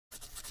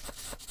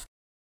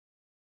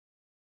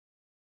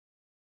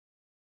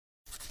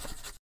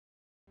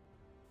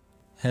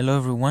Hello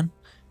everyone,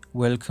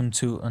 welcome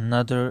to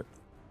another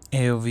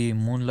AoV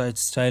Moonlight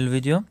style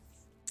video.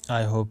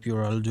 I hope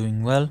you're all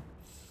doing well.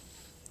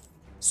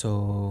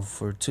 So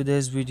for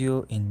today's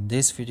video, in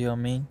this video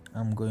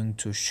I'm going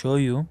to show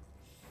you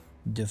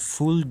the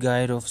full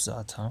guide of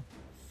Zata,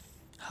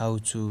 how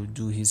to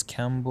do his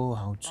combo,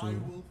 how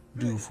to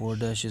do 4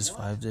 dashes,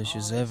 5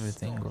 dashes,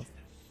 everything,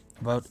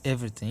 about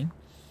everything.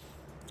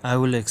 I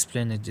will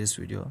explain it this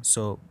video,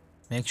 so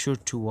make sure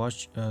to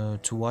watch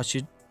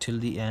it till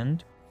the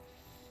end.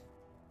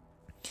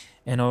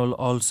 And I'll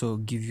also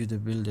give you the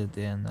build at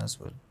the end as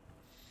well.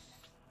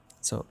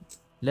 So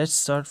let's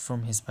start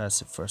from his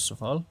passive first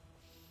of all.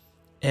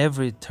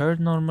 Every third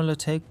normal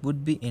attack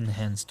would be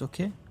enhanced,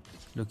 okay?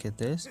 Look at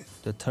this.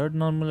 The third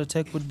normal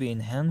attack would be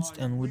enhanced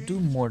and would do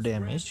more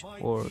damage,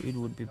 or it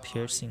would be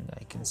piercing,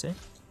 I can say.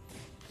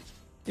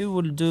 It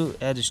will do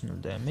additional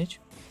damage.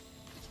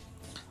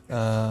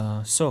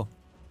 So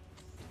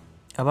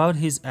about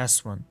his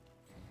S1.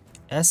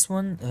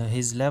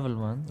 His level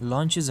 1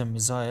 launches a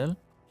missile.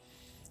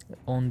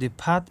 On the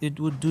path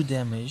it would do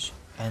damage,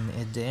 and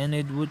at the end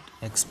it would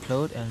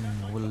explode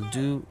and will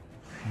do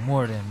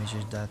more damage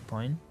at that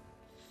point.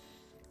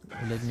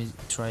 Let me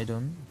try it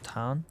on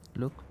town.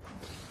 Look,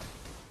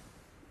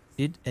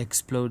 it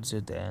explodes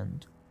at the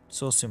end.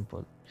 So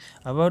simple.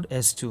 About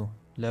S2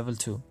 level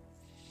 2,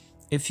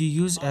 if you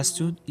use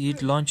S2,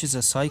 it launches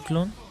a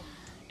cyclone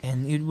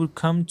and it will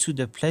come to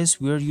the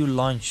place where you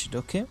launched,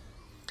 okay?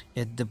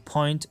 At the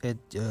point at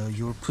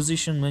your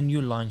position when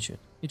you launch it,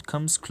 it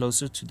comes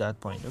closer to that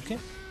point, okay?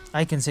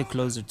 I can say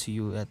closer to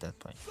you at that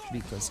point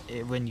because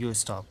when you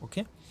stop,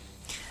 okay?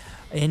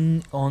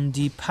 And on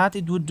the path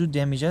it would do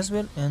damage as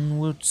well and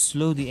would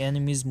slow the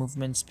enemy's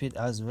movement speed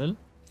as well.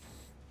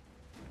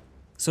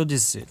 So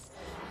this is it.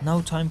 Now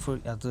time for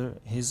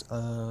his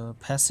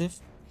passive.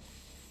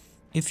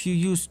 If you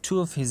use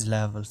 2 of his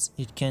levels,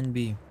 it can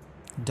be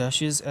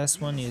dashes,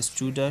 S1 is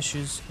 2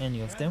 dashes,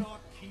 any of them.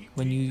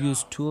 When you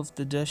use 2 of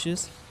the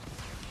dashes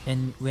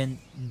and when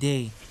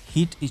they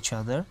hit each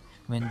other,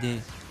 when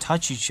they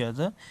touch each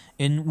other,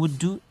 it would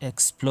do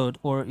explode,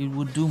 or it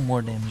would do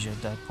more damage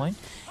at that point.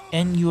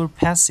 And your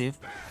passive,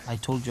 I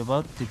told you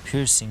about, the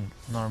piercing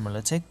normal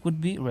attack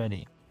would be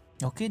ready,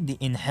 okay? The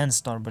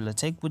enhanced normal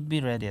attack would be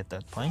ready at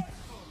that point.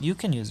 You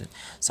can use it.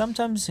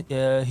 Sometimes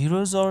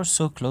heroes are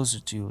so closer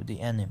to you,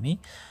 the enemy,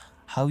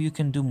 how you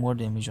can do more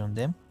damage on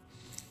them.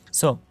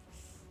 So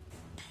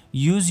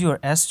use your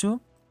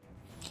S2,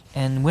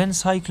 and when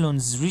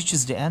cyclones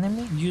reaches the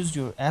enemy, use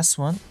your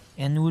S1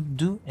 and would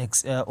do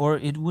or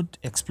it would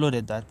explode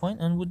at that point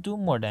and would do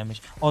more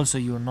damage. Also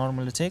your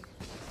normal attack,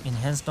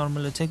 enhanced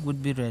normal attack,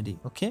 would be ready,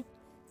 okay?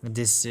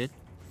 This is it.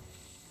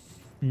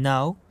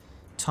 Now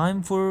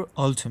time for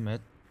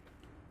ultimate.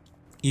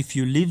 If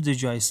you leave the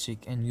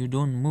joystick and you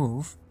don't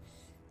move,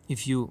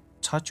 if you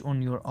touch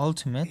on your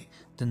ultimate,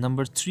 the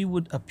number 3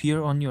 would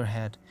appear on your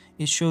head.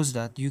 It shows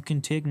that you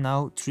can take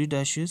now 3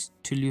 dashes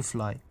till you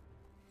fly.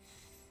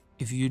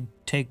 If you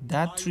take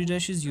that 3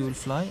 dashes, you will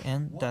fly,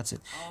 and that's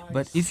it.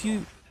 But if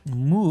you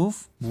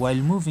move, while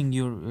moving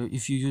your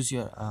if you use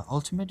your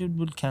ultimate, it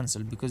will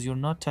cancel because you're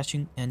not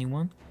touching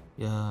anyone.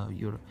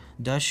 Your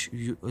dash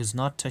is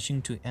not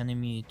touching to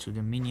enemy, to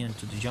the minion,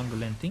 to the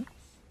jungle, anything,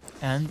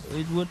 and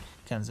it would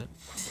cancel.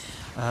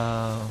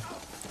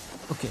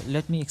 Okay,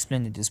 let me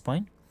explain at this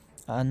point.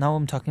 Now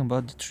I'm talking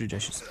about the 3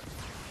 dashes.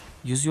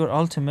 Use your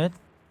ultimate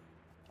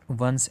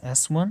once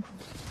S1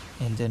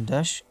 and then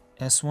dash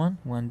S1,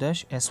 1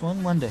 dash,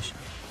 S1, 1 dash.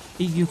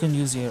 You can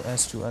use your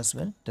S2 as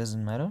well,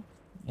 doesn't matter,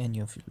 any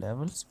of your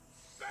levels.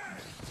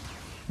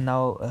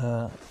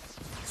 Now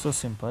so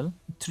simple,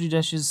 3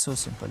 dashes, so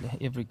simple,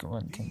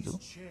 everyone can do.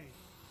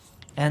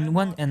 And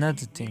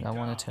another thing I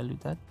want to tell you,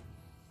 that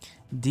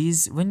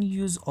these, when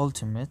you use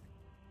ultimate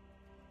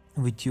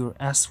with your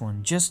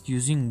S1, just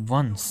using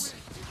once,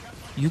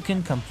 you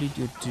can complete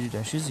your 3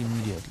 dashes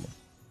immediately.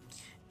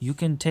 You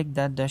can take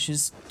that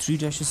 3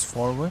 dashes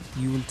forward,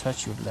 you will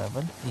touch your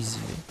level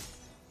easily,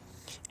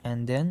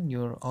 and then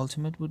your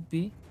ultimate would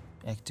be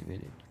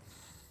activated,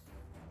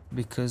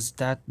 because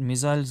that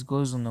missile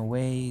goes on the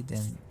way,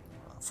 then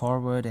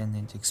forward, and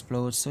it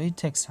explodes, so it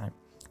takes time.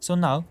 So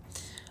now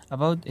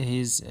about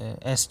his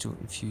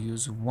S2, if you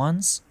use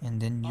once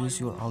and then use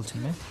your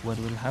ultimate, what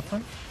will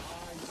happen?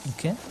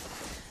 Okay,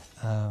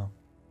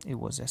 it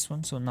was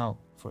S1, so now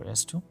for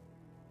S2,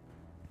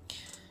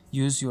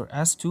 use your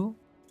S2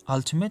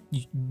 ultimate,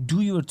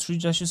 do your 3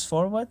 dashes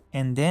forward,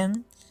 and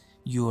then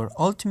your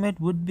ultimate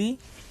would be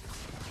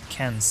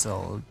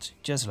cancelled,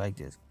 just like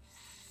this,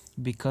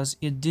 because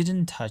it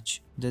didn't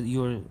touch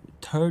your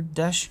third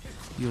dash,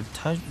 your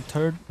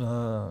third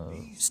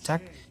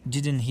stack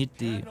didn't hit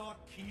the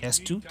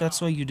S2,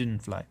 that's why you didn't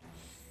fly.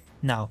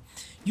 Now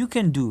you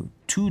can do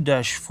 2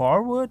 dash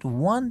forward,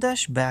 1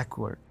 dash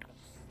backward,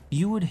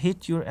 you would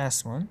hit your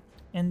S1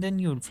 and then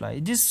you would fly.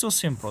 This is so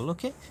simple,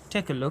 okay?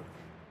 Take a look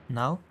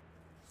now.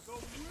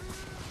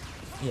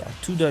 Yeah,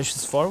 2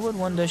 dashes forward,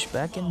 1 dash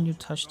back, and you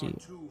touch the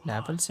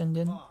levels and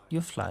then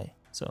you fly.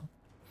 So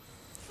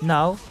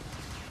now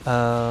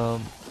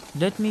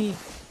let me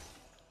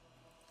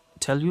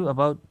tell you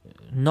about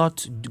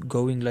not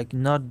going like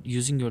not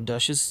using your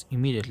dashes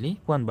immediately,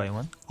 one by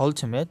one.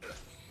 Ultimate,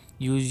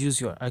 you use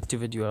your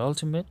activate your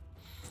ultimate,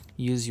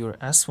 use your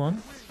S1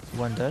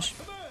 one dash,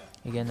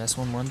 again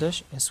S1 one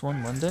dash,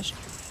 S1 one dash,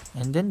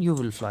 and then you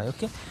will fly.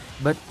 Okay,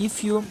 but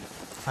if you,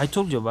 I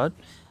told you about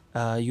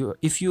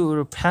if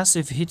your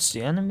passive hits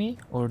the enemy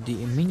or the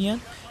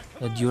minion,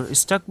 your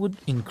stack would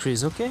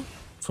increase. Okay,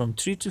 from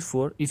 3 to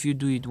 4. If you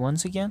do it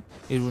once again,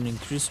 it will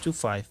increase to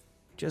 5,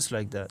 just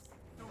like that.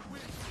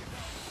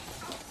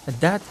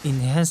 That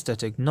enhanced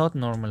attack, not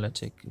normal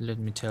attack, let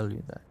me tell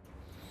you that.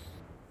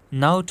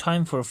 Now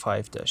time for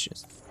 5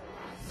 dashes.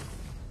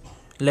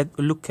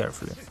 Look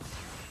carefully.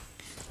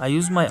 I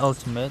use my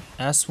ultimate,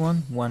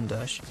 S1 1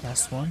 dash,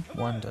 S1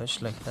 1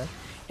 dash, like that,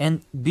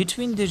 and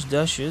between these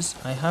dashes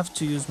I have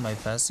to use my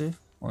passive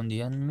on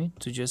the enemy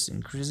to just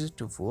increase it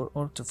to 4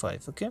 or to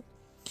 5. Okay,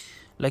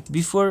 like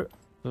before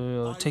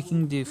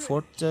taking the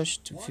 4th dash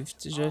to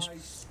 5th dash,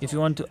 if you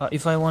want to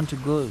if I want to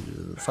go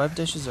 5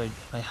 dashes,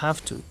 I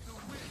have to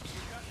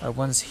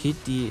once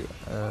hit the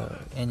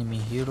enemy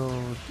hero,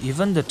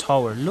 even the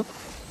tower. Look,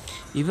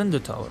 even the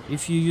tower,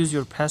 if you use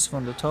your passive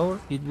on the tower,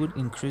 it would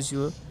increase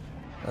your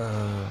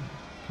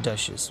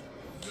dashes.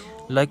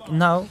 Like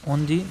now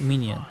on the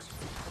minion,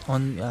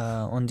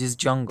 on this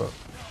jungle,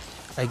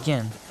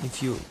 again,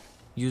 if you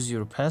use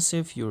your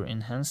passive, your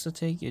enhanced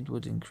attack, it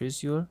would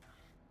increase your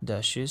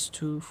dashes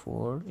to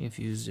 4. If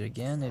you use it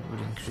again, it would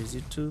increase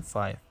it to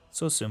 5.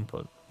 So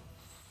simple.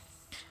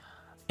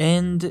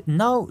 And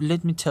now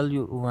let me tell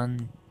you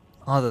one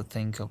other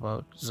thing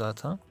about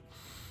Zata,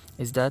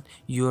 is that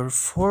your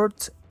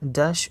 4th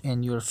dash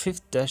and your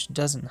 5th dash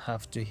doesn't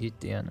have to hit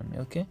the enemy.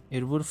 Okay,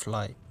 it will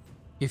fly.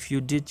 If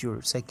you did your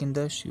 2nd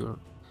dash, your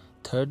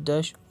 3rd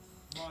dash,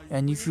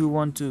 and if you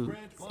want to,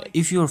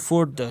 if your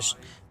 4th dash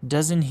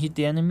doesn't hit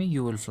the enemy,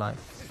 you will fly.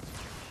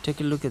 Take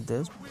a look at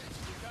this.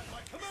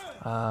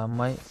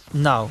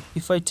 Now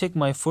if I take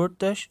my 4th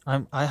dash,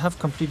 I have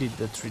completed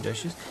the 3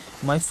 dashes.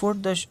 My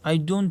 4th dash, I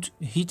don't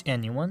hit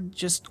anyone,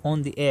 just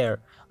on the air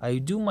I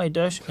do my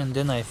dash and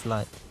then I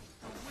fly.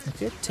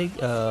 Okay,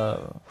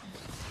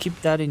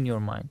 keep that in your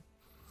mind.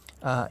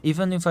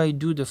 Even if I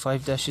do the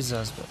 5 dashes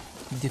as well,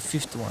 the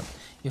 5th one,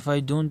 if I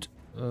don't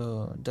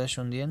dash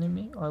on the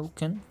enemy, I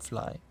can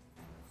fly.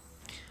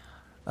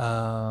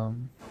 Now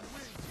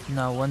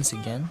once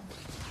again,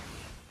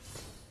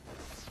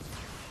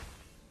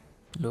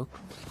 look,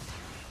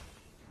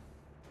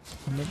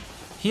 and then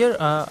here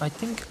I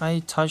think I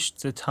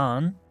touched the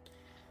turn.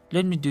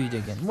 Let me do it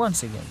again,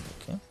 once again.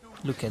 Okay,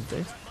 look at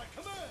this.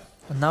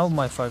 And now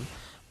my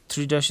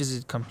 3 dashes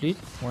is complete,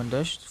 1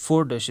 dash,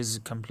 4 dashes is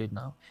complete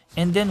now,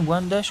 and then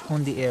 1 dash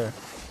on the air,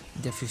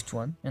 the 5th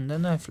one, and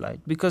then I fly,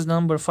 because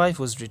number 5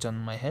 was written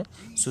on my head.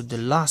 So the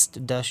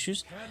last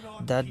dashes,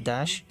 that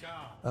dash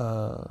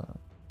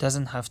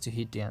doesn't have to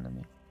hit the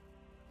enemy.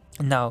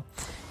 Now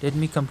let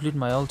me complete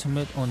my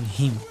ultimate on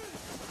him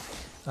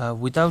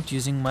without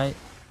using my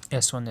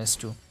S1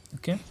 S2.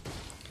 Okay,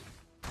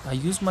 I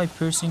use my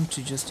piercing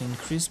to just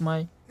increase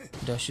my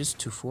dashes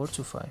to 4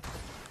 to 5,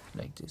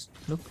 like this.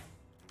 Look,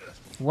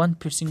 1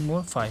 piercing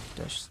more, 5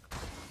 dashes,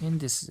 and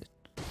this is it.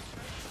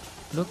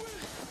 Look,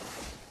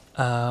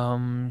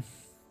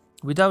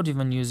 without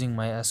even using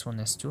my S1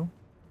 S2,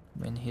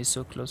 when he's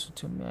so close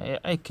to me,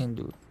 I can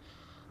do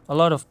a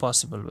lot of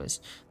possible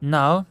ways.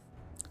 Now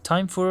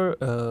time for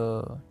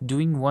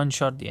doing one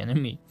shot the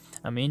enemy.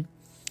 I mean,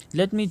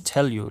 let me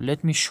tell you,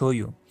 let me show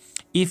you,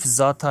 if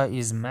Zata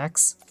is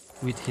max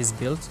with his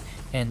build,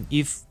 and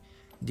if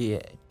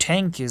the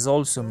tank is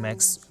also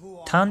max,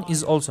 Tan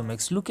is also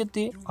max. Look at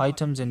the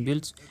items and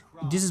builds.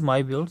 This is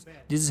my build,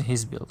 this is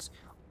his build,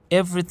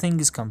 everything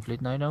is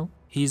complete now.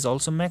 He is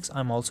also max,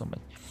 I'm also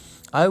max.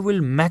 I will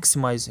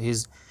maximize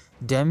his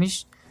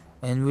damage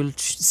and we'll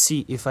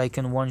see if I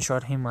can one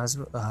shot him as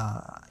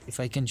if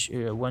I can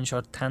one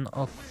shot Tan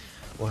up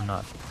or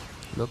not.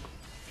 Look,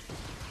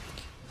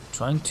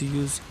 trying to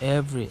use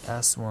every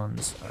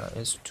S1s,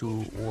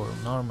 S2 or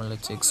normal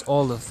attacks,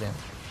 all of them.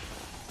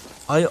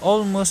 I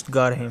almost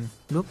got him.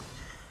 Look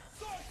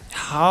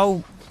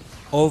how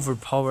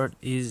overpowered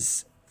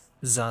is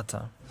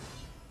Zata.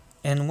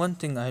 And one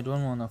thing I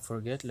don't want to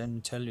forget, let me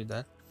tell you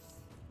that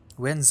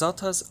when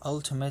Zata's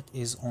ultimate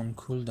is on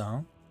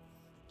cooldown,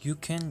 you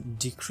can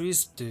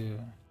decrease the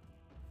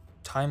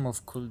time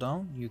of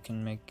cooldown. You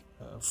can make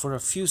for a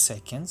few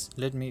seconds.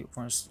 Let me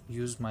first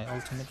use my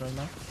ultimate right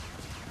now.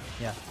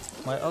 Yeah,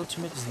 my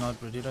ultimate is not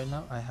ready right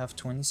now. I have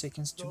 20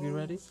 seconds to be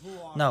ready.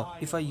 Now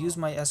if I use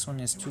my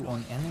S1 S2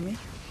 on enemy,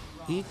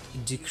 it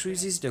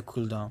decreases the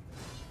cooldown.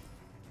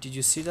 Did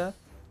you see that?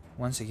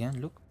 Once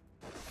again, look.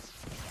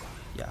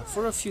 Yeah,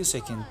 for a few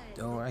seconds,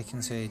 or I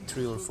can say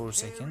 3 or 4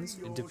 seconds,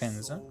 it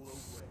depends, huh?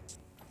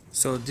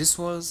 So this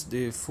was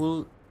the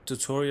full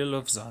tutorial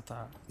of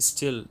Zata.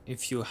 Still,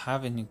 if you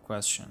have any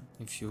question,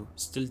 if you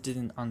still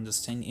didn't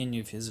understand any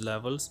of his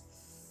levels,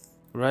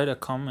 write a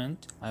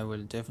comment. I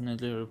will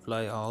definitely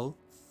reply all,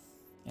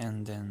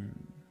 and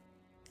then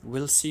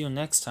we'll see you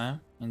next time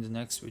in the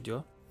next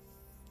video.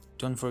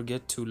 Don't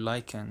forget to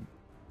like and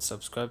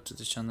subscribe to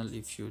the channel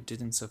if you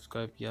didn't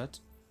subscribe yet.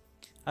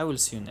 I will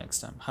see you next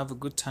time. Have a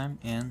good time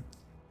and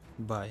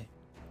bye.